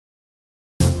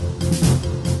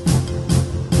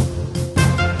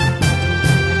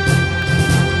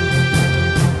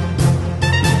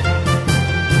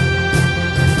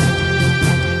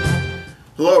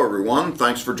Hello everyone,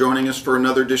 thanks for joining us for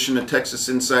another edition of Texas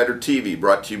Insider TV,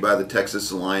 brought to you by the Texas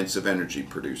Alliance of Energy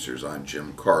Producers. I'm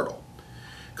Jim Cardle.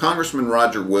 Congressman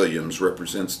Roger Williams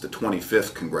represents the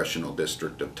 25th Congressional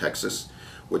District of Texas,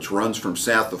 which runs from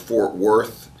south of Fort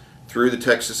Worth through the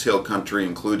Texas Hill Country,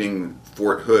 including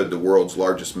Fort Hood, the world's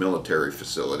largest military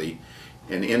facility,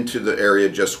 and into the area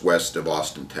just west of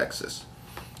Austin, Texas.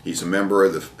 He's a member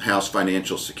of the House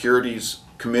Financial Securities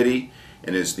Committee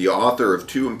and is the author of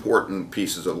two important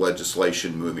pieces of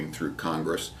legislation moving through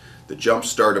Congress: the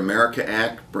Jumpstart America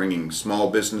Act, bringing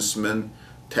small businessmen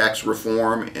tax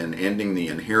reform and ending the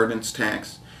inheritance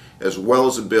tax, as well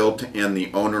as a bill to end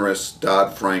the onerous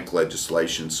Dodd-Frank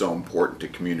legislation so important to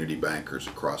community bankers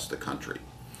across the country.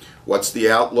 What's the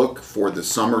outlook for the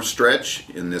summer stretch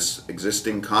in this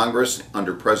existing Congress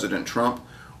under President Trump?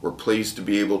 We're pleased to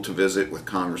be able to visit with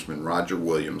Congressman Roger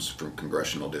Williams from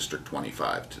Congressional District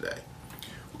 25 today.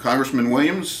 Congressman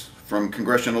Williams from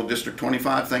Congressional District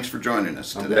 25, thanks for joining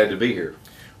us today. I'm glad to be here.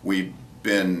 We've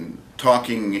been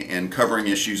talking and covering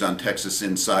issues on Texas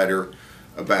Insider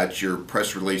about your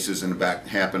press releases and about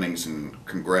happenings in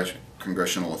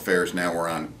congressional affairs. Now we're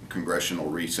on congressional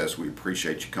recess. We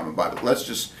appreciate you coming by. But let's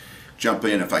just jump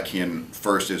in, if I can,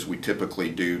 first, as we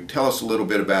typically do. Tell us a little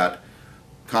bit about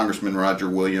Congressman Roger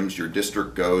Williams. Your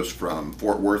district goes from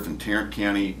Fort Worth and Tarrant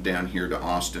County down here to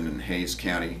Austin and Hays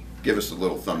County. Give us a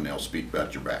little thumbnail speak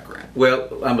about your background.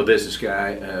 Well, I'm a business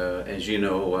guy. As you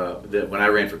know, when I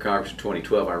ran for Congress in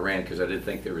 2012, I ran because I didn't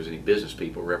think there was any business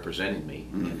people representing me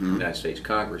in the United States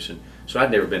Congress. And so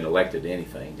I'd never been elected to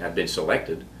anything. I'd been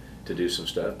selected to do some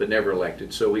stuff, but never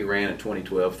elected. So we ran in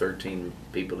 2012, 13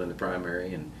 people in the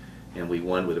primary, and we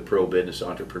won with a pro-business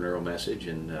entrepreneurial message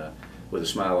and with a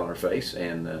smile on our face.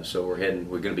 And so we're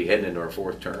going to be heading into our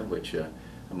fourth term, which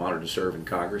I'm honored to serve in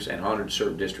Congress and honored to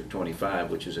serve District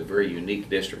 25, which is a very unique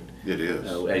district. It is.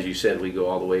 As you said, we go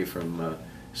all the way from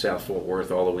South Fort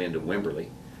Worth all the way into Wimberley.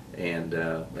 And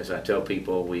as I tell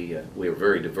people, we are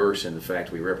very diverse in the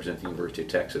fact we represent the University of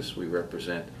Texas, we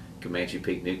represent Comanche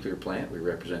Peak Nuclear Plant, we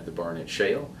represent the Barnett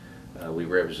Shale, we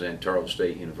represent Tarleton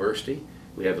State University.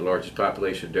 We have the largest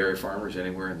population of dairy farmers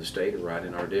anywhere in the state, right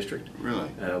in our district. Really?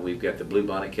 We've got the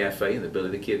Bluebonnet Cafe and the Billy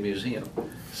the Kid Museum.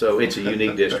 So it's a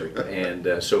unique district,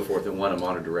 and so forth, and one I'm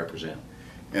honored to represent.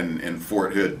 And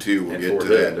Fort Hood, too. We'll and get Fort to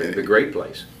Hood, that the great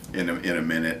place. in a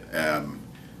minute.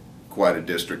 Quite a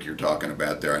district you're talking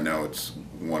about there. I know it's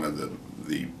one of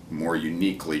the more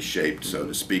uniquely shaped, so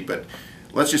to speak. But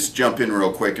let's just jump in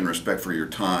real quick in respect for your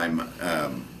time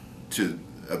to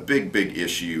a big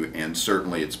issue, and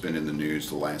certainly it's been in the news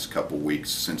the last couple weeks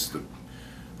since the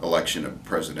election of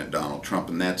President Donald Trump,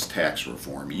 and that's tax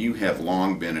reform. You have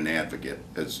long been an advocate,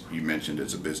 as you mentioned,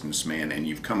 as a businessman, and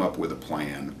you've come up with a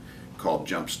plan called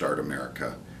Jumpstart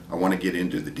America. I want to get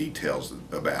into the details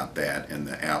about that and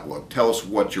the outlook. Tell us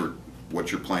what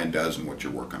your plan does and what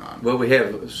you're working on. Well, we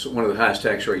have one of the highest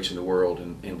tax rates in the world,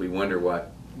 and we wonder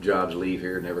what jobs leave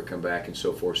here, never come back, and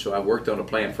so forth. So I worked on a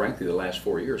plan, frankly, the last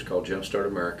 4 years called Jumpstart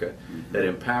America that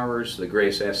empowers the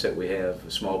greatest asset we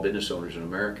have, small business owners in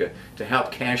America, to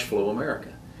help cash flow America.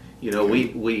 You know,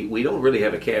 we don't really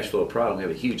have a cash flow problem, we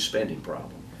have a huge spending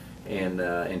problem. And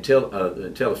until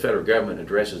the federal government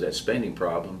addresses that spending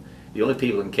problem, the only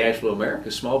people in cash flow America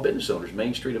is small business owners,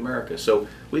 Main Street America. So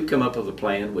we've come up with a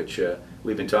plan which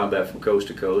we've been talking about from coast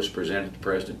to coast, presented to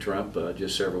President Trump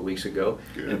just several weeks ago.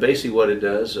 Good. And basically what it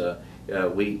does,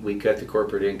 we cut the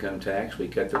corporate income tax, we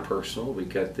cut the personal, we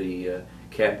cut the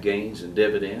cap gains and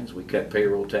dividends, we cut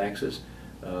payroll taxes,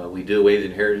 we do away with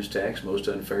the inheritance tax, most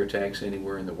unfair tax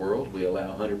anywhere in the world. We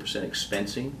allow 100%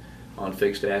 expensing on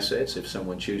fixed assets if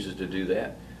someone chooses to do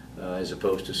that, as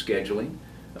opposed to scheduling.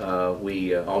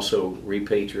 We also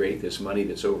repatriate this money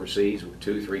that's overseas,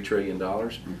 $2–3 trillion.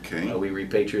 Okay. We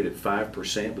repatriate it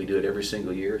 5%. We do it every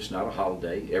single year. It's not a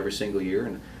holiday. Every single year,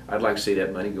 and I'd like to see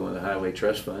that money go in the Highway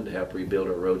Trust Fund to help rebuild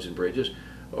our roads and bridges,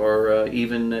 or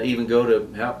even go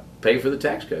to help pay for the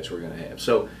tax cuts we're going to have.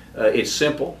 So it's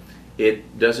simple.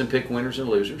 It doesn't pick winners and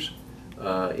losers.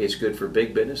 It's good for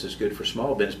big business. It's good for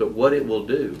small business. But what it will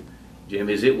do, Jim,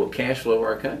 is it will cash flow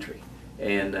our country.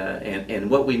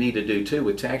 And what we need to do too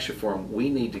with tax reform, we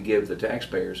need to give the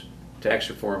taxpayers tax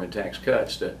reform and tax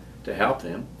cuts to help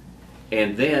them.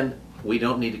 And then we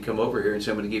don't need to come over here and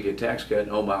somebody give you a tax cut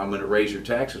and, oh my, I'm going to raise your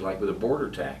taxes, like with a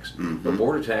border tax. The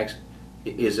border tax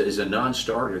is a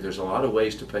non-starter. There's a lot of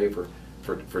ways to pay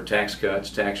for tax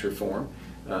cuts, tax reform,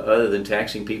 other than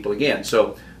taxing people again.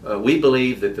 So we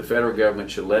believe that the federal government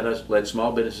should let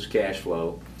small businesses cash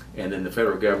flow, and then the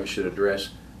federal government should address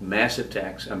massive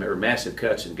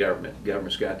cuts in government.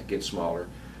 Government's got to get smaller.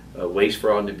 waste,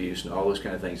 fraud, and abuse, and all those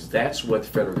kind of things. That's what the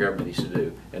federal government needs to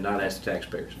do, and not ask the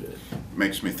taxpayers to do it.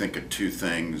 Makes me think of two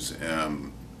things.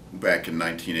 Back in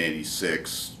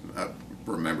 1986, I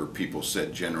remember people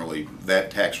said generally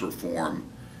that tax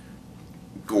reform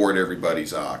gored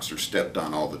everybody's ox or stepped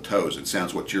on all the toes. It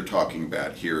sounds what you're talking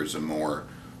about here is a more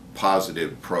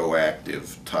positive,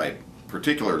 proactive type,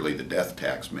 particularly the death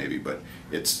tax maybe, but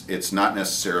it's not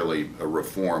necessarily a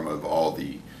reform of all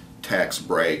the tax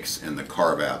breaks and the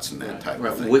carve-outs and that type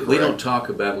of thing. We don't talk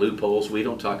about loopholes. We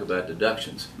don't talk about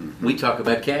deductions. We talk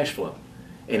about cash flow.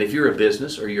 And if you're a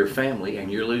business or you're a family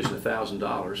and you're losing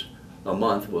 $1,000 a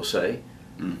month, we'll say,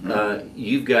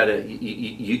 you can't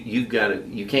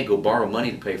go borrow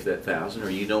money to pay for that $1,000, or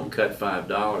you don't cut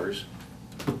 $5.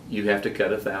 You have to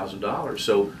cut $1,000.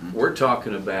 So we're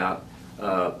talking about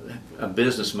a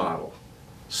business model,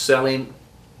 selling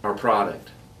our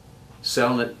product,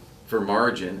 selling it for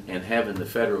margin, and having the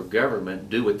federal government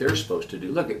do what they're supposed to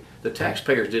do. Look, the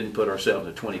taxpayers didn't put ourselves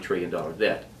in a $20 trillion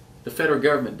debt. The federal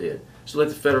government did. So let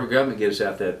the federal government get us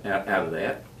out of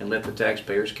that, and let the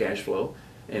taxpayers cash flow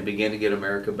and begin to get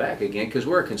America back again, because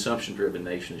we're a consumption-driven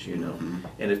nation, as you know.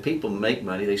 And if people make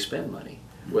money, they spend money,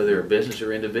 whether they're a business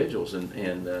or individuals. And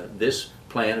this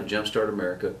plan of Jumpstart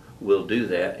America will do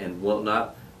that, and will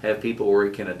not have people worry,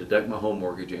 can I deduct my home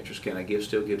mortgage interest? Can I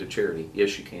still give to charity?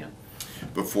 Yes, you can.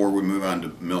 Before we move on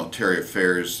to military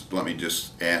affairs, let me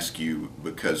just ask you,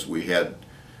 because we had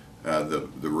the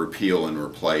repeal and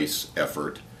replace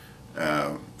effort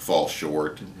fall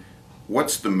short.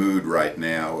 What's the mood right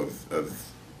now of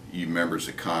you members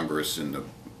of Congress, and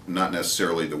not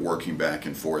necessarily the working back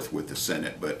and forth with the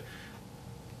Senate, but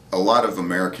a lot of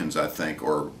Americans, I think,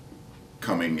 are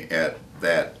coming at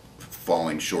that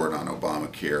falling short on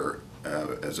Obamacare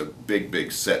as a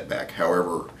big setback.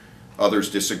 However,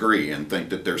 others disagree and think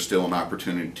that there's still an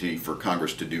opportunity for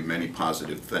Congress to do many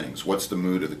positive things. What's the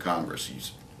mood of the Congress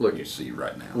you see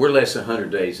right now? We're less than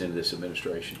 100 days into this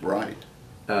administration. Right.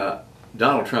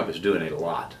 Donald Trump is doing a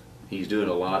lot. He's doing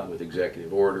a lot with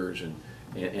executive orders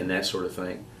and that sort of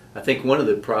thing. I think one of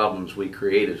the problems we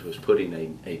created was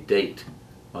putting a date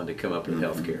on to come up with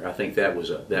health care. I think that was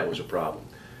a problem.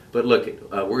 But look,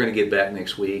 we're going to get back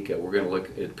next week. We're going to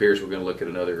look. It appears we're going to look at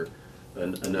another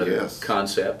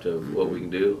concept of what we can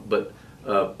do. But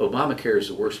Obamacare is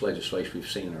the worst legislation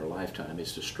we've seen in our lifetime.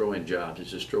 It's destroying jobs.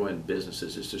 It's destroying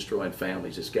businesses. It's destroying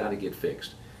families. It's got to get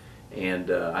fixed.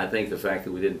 And I think the fact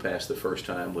that we didn't pass the first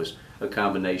time was a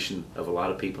combination of a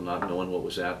lot of people not knowing what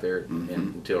was out there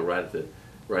until right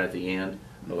at the end.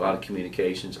 A lot of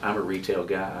communications. I'm a retail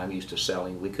guy. I'm used to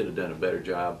selling. We could have done a better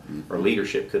job. Our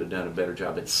leadership could have done a better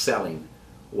job at selling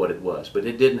what it was, but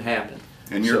it didn't happen.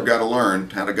 And you've got to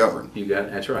learn how to govern.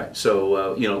 That's right.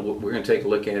 So we're going to take a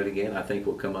look at it again. I think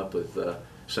we'll come up with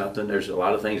something. There's a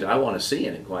lot of things I want to see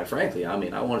in it, quite frankly. I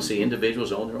mean, I want to see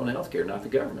individuals own their own health care, not the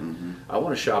government. I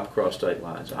want to shop across state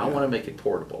lines. I want to make it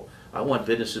portable. I want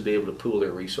businesses to be able to pool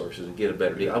their resources and get a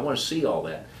better deal. I want to see all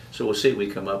that. So we'll see what we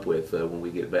come up with when we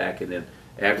get back, and then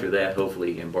after that,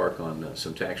 hopefully embark on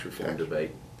some tax reform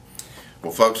debate.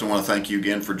 Well, folks, I want to thank you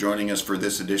again for joining us for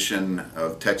this edition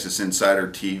of Texas Insider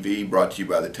TV, brought to you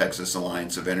by the Texas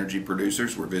Alliance of Energy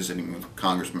Producers. We're visiting with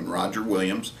Congressman Roger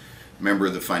Williams, member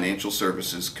of the Financial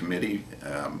Services Committee,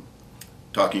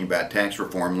 talking about tax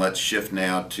reform. Let's shift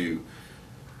now to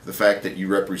the fact that you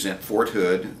represent Fort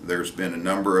Hood. There's been a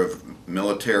number of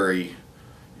military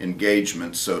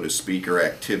engagements, so to speak, or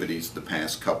activities the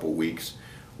past couple weeks.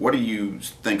 What do you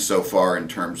think so far in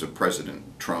terms of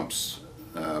President Trump's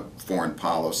foreign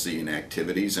policy and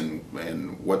activities,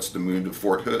 and what's the mood of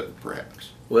Fort Hood,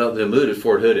 perhaps? Well, the mood at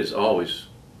Fort Hood is always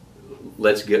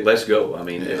let's go. I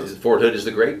mean, Fort Hood is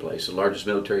the great place, the largest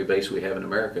military base we have in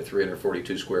America,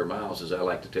 342 square miles, as I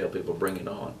like to tell people, bring it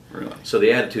on. Really? So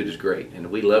the attitude is great,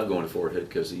 and we love going to Fort Hood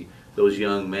because those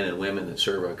young men and women that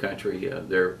serve our country,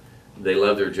 they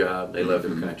love their job, they love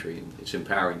their country, and it's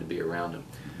empowering to be around them.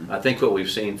 I think what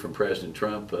we've seen from President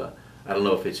Trump, I don't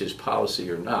know if it's his policy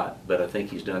or not, but I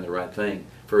think he's done the right thing.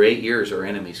 For 8 years, our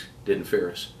enemies didn't fear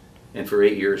us. And for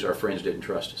 8 years, our friends didn't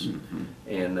trust us.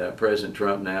 And President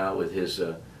Trump now, with his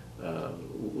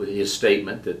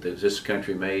statement that this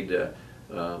country made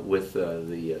with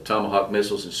the Tomahawk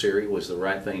missiles in Syria was the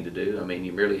right thing to do. I mean,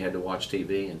 you merely had to watch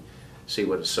TV and see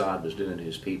what Assad was doing to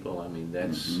his people. I mean,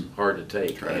 that's hard to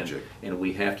take. Tragic. And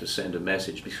we have to send a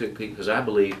message, because I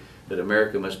believe that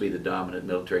America must be the dominant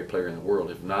military player in the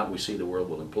world. If not, we see the world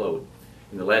will implode.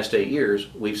 In the last 8 years,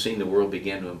 we've seen the world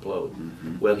begin to implode.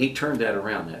 Well, he turned that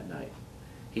around that night.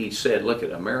 He said, look,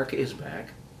 America is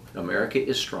back. America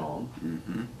is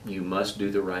strong. You must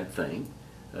do the right thing.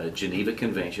 Geneva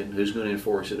Convention, who's going to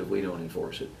enforce it if we don't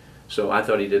enforce it? So I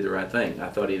thought he did the right thing. I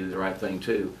thought he did the right thing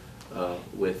too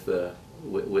with the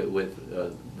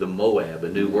Moab, a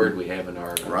new word we have in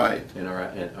our political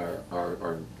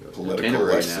itinerary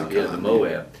now. lexicon. Yeah, the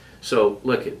Moab. So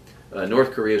look at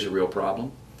North Korea is a real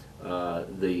problem.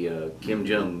 The Kim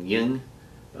Jong-un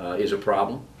is a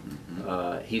problem.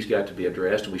 He's got to be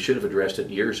addressed. We should have addressed it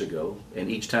years ago,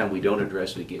 and each time we don't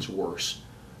address it, it gets worse.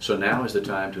 So now is the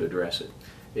time to address it.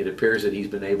 It appears that he's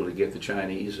been able to get the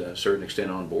Chinese a certain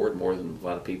extent on board, more than a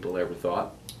lot of people ever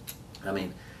thought. I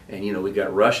mean, and you know, we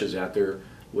got Russians out there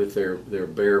with their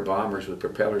Bear bombers with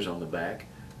propellers on the back,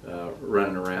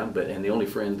 running around. And the only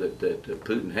friend that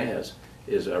Putin has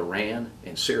is Iran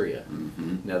and Syria.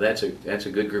 Now that's a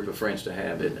good group of friends to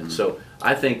have, isn't it? So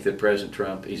I think that President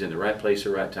Trump, he's in the right place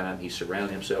at the right time. He's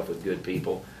surrounding himself with good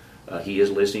people. He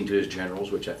is listening to his generals,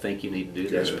 which I think you need to do.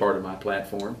 That's part of my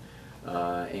platform.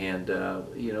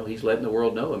 You know, he's letting the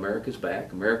world know America's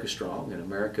back, America's strong, and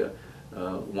America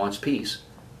wants peace.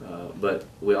 But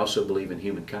we also believe in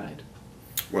humankind.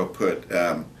 Well put.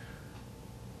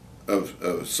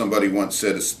 Somebody once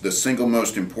said, the single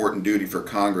most important duty for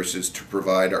Congress is to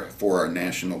provide for our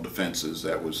national defenses.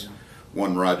 That was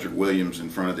one Roger Williams in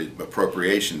front of the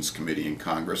Appropriations Committee in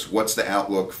Congress. What's the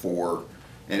outlook for,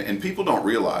 and people don't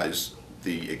realize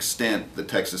the extent the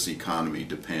Texas economy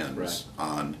depends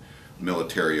on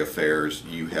military affairs.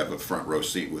 You have a front row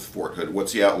seat with Fort Hood.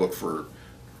 What's the outlook for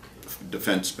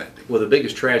defense spending? Well, the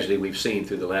biggest tragedy we've seen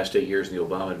through the last 8 years in the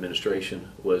Obama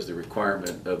administration was the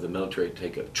requirement of the military to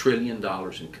take $1 trillion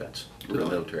in cuts to the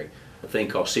military, a thing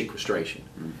called sequestration.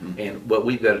 And what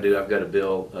we've got to do, I've got a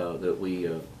bill that we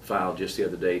filed just the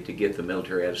other day to get the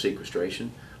military out of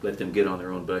sequestration, let them get on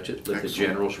their own budget, let the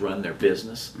generals run their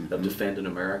business of defending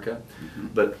America.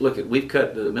 But look, the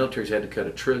military's had to cut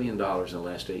 $1 trillion in the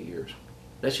last 8 years.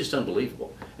 That's just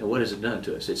unbelievable. And what has it done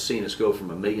to us? It's seen us go from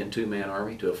a 1 million two-man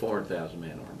army to a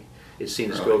 400,000-man army. It's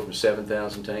seen us go from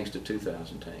 7,000 tanks to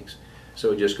 2,000 tanks.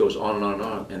 So it just goes on and on and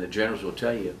on. And the generals will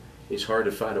tell you it's hard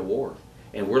to fight a war.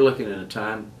 And we're looking at a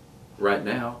time right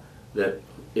now that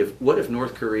what if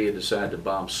North Korea decided to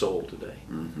bomb Seoul today?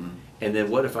 And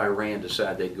then what if Iran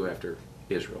decided they'd go after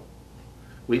Israel?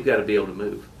 We've got to be able to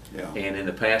move. And in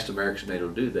the past, America's been able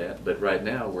to do that. But right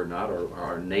now, we're not.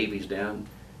 Our Navy's down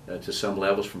to some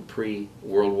levels from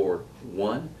pre-World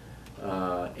War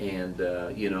I,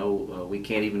 you know, we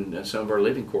can't even, some of our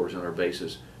living quarters on our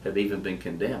bases have even been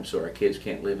condemned, so our kids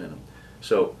can't live in them.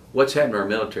 So what's happened to our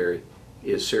military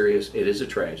is serious. It is a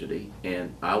tragedy,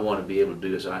 and I want to be able to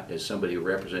do as somebody who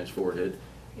represents Fort Hood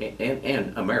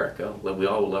and America. We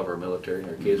all love our military and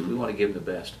our kids. We want to give them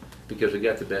the best because we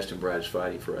got the best and brightest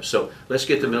fighting for us. So let's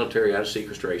get the military out of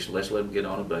sequestration. Let's let them get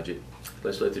on a budget.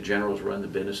 Let's let the generals run the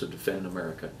business of defending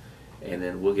America, and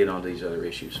then we'll get on to these other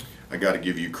issues. I got to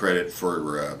give you credit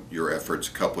for your efforts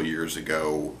a couple years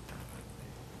ago,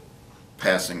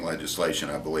 passing legislation,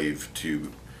 I believe,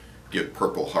 to give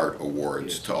Purple Heart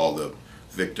awards to all the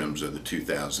victims of the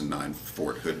 2009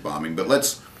 Fort Hood bombing. But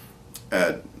let's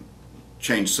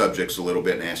change subjects a little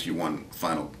bit and ask you one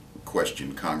final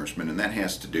question, Congressman, and that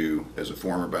has to do, as a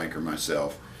former banker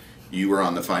myself, you were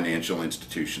on the Financial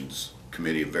Institutions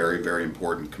Committee, a very, very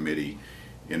important committee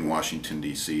in Washington,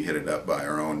 D.C., headed up by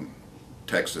our own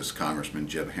Texas Congressman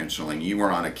Jeb Hensarling. You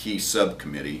were on a key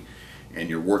subcommittee, and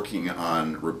you're working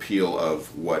on repeal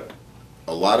of what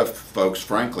a lot of folks,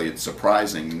 frankly, it's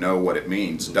surprising, know what it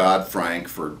means. Dodd-Frank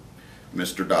for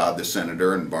Mr. Dodd, the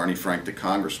senator, and Barney Frank, the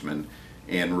congressman,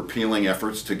 and repealing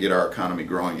efforts to get our economy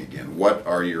growing again. What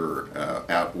are your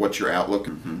what's your outlook?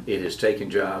 It has taken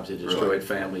jobs, it destroyed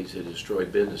families, it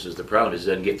destroyed businesses. The problem is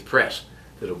it doesn't get the press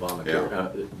that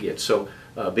Obamacare gets. So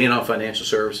being on financial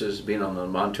services, being on the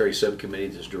monetary subcommittee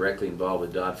that's directly involved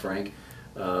with Dodd-Frank,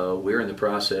 we're in the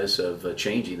process of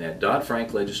changing that.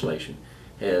 Dodd-Frank legislation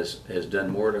has done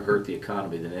more to hurt the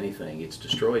economy than anything. It's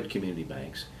destroyed community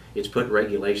banks. It's put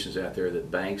regulations out there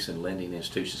that banks and lending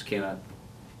institutions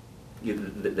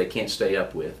they can't stay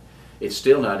up with. It's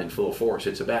still not in full force.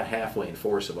 It's about halfway in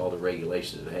force of all the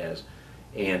regulations it has.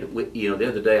 And you know, the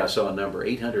other day I saw a number: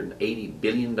 $880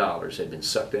 billion had been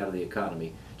sucked out of the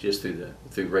economy just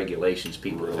through regulations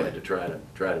people have had to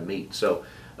try to meet. So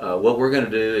what we're going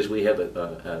to do is we have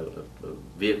a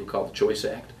vehicle called the Choice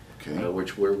Act,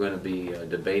 which we're going to be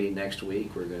debating next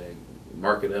week. We're going to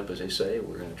mark it up, as they say.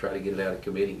 We're going to try to get it out of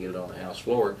committee and get it on the House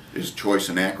floor. Is Choice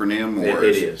an acronym? Or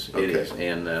it is.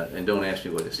 And don't ask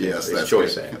me what it stands for. Yes, it's that's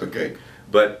Choice good. Act. Okay.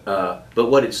 But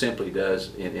what it simply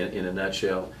does, in a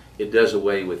nutshell, it does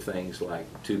away with things like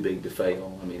too big to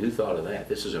fail. I mean, who thought of that?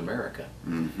 This is America.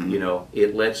 You know,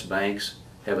 it lets banks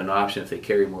have an option if they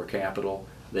carry more capital,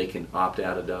 they can opt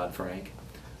out of Dodd-Frank.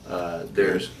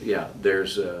 There's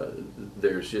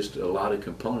just a lot of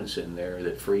components in there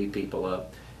that free people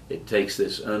up. It takes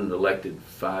this unelected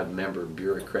 5-member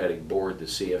bureaucratic board, the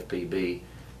CFPB,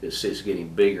 that sits getting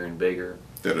bigger and bigger.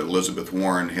 That Elizabeth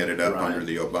Warren headed up Right. under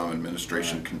the Obama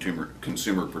administration,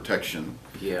 Consumer Protection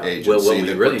Agency Well, what we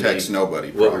that really protects need, nobody.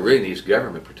 What we probably. really need is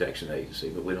government protection agency,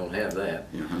 but we don't have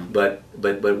that. Mhm. But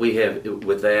we have,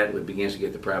 with that, it begins to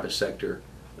get the private sector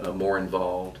more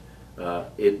involved.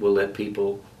 It will let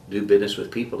people do business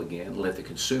with people again, let the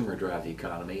consumer drive the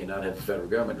economy and not have the federal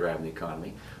government driving the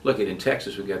economy. Look, in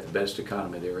Texas, we've got the best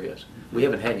economy there is. We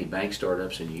haven't had any bank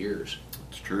startups in years.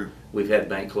 It's true. We've had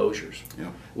bank closures. Yeah.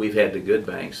 We've had the good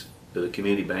banks, the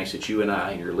community banks that you and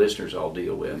I and your listeners all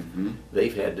deal with. Mhm.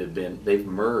 They've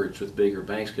merged with bigger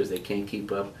banks because they can't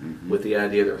keep up with the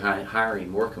idea they're hiring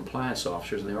more compliance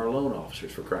officers than they are loan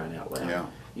officers, for crying out loud. Yeah.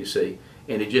 You see,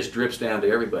 and it just drips down to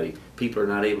everybody. People are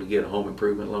not able to get a home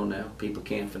improvement loan now. People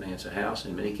can't finance a house.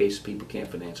 In many cases, people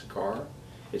can't finance a car.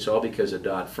 It's all because of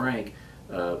Dodd-Frank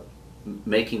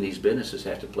making these businesses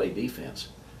have to play defense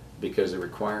because of the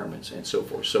requirements and so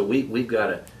forth. So we're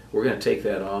going to take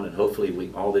that on, and hopefully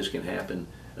all this can happen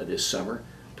this summer.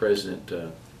 President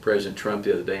Trump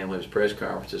the other day in one of his press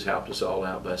conferences helped us all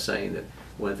out by saying that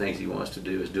one of the things he wants to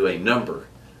do is do a number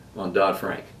on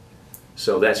Dodd-Frank.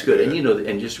 So that's good. And you know,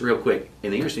 and just real quick,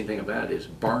 and the interesting thing about it is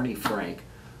Barney Frank,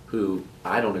 who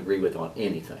I don't agree with on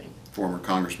anything. Former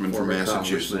congressman from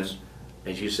Massachusetts.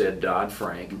 As you said,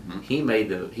 Dodd-Frank. He made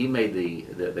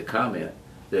the comment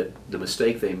that the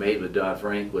mistake they made with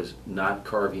Dodd-Frank was not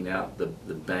carving out the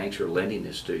banks or lending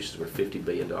institutions were $50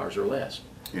 billion or less.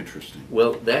 Interesting.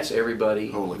 Well, that's everybody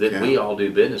that we all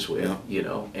do business with, Yeah. you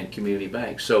know, and community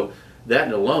banks. So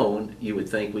that alone, you would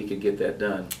think we could get that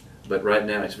done. But right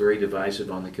now, it's very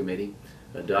divisive on the committee.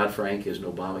 Dodd-Frank is an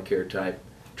Obamacare type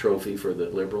trophy for the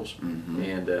liberals,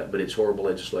 but it's horrible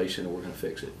legislation, and we're going to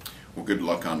fix it. Well, good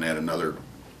luck on that. Another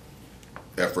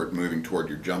effort moving toward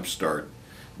your Jumpstart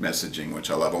messaging, which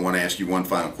I love. I want to ask you one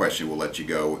final question. We'll let you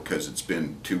go because it's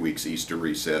been 2 weeks Easter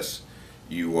recess.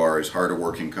 You are as hard a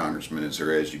working congressman as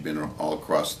there is. You've been all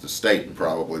across the state,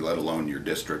 probably, let alone your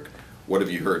district. What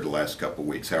have you heard the last couple of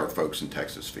weeks? How are folks in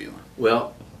Texas feeling?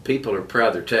 Well, people are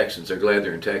proud they're Texans. They're glad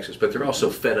they're in Texas, but they're also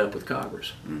fed up with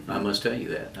Congress. I must tell you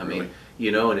that. I mean,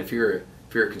 you know, and if you're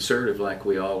a conservative like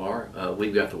we all are,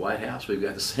 we've got the White House, we've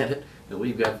got the Senate, and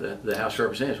we've got the House of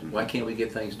Representatives. Why can't we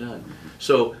get things done?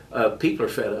 So people are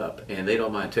fed up, and they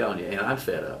don't mind telling you, and I'm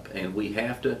fed up, and we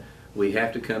have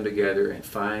to come together and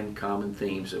find common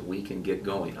themes that we can get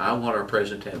going. I want our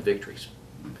president to have victories.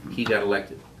 He got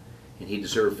elected, and he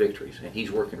deserved victories, and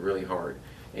he's working really hard.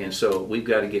 And so we've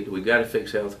got to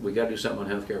fix health. We've got to do something on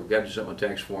health care. We've got to do something on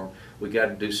tax reform. We've got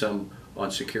to do something on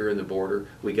securing the border.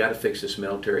 We've got to fix this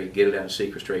military, get it out of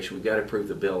sequestration. We've got to approve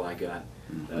the bill I got.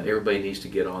 Everybody needs to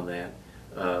get on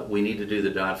that. We need to do the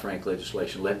Dodd-Frank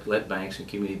legislation. Let banks and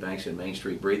community banks and Main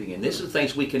Street breathe again. This is the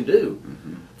things we can do.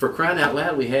 For crying out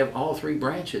loud, we have all 3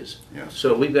 branches. Yes.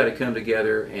 So we've got to come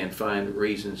together and find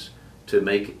reasons to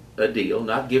make a deal,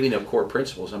 not giving up core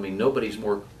principles. I mean, nobody's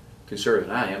more conservative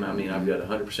than I am. I mean, I've got a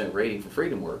 100% rating for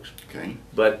FreedomWorks. Okay.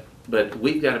 But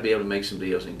we've got to be able to make some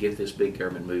deals and get this big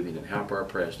government moving and help our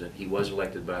president. He was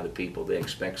elected by the people. They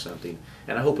expect something.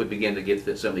 And I hope we begin to get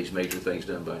some of these major things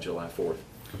done by July 4th.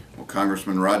 Well,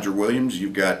 Congressman Roger Williams,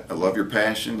 I love your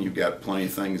passion. You've got plenty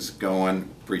of things going.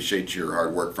 Appreciate your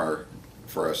hard work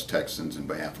for us Texans in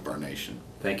behalf of our nation.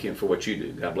 Thank you for what you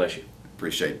do. God bless you.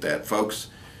 Appreciate that, folks.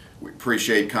 We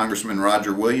appreciate Congressman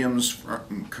Roger Williams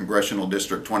from Congressional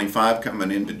District 25 coming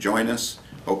in to join us.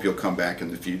 Hope you'll come back in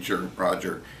the future,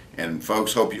 Roger. And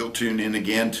folks, hope you'll tune in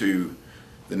again to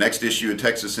the next issue of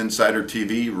Texas Insider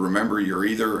TV. Remember, you're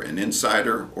either an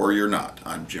insider or you're not.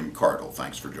 I'm Jim Cardle.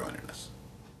 Thanks for joining us.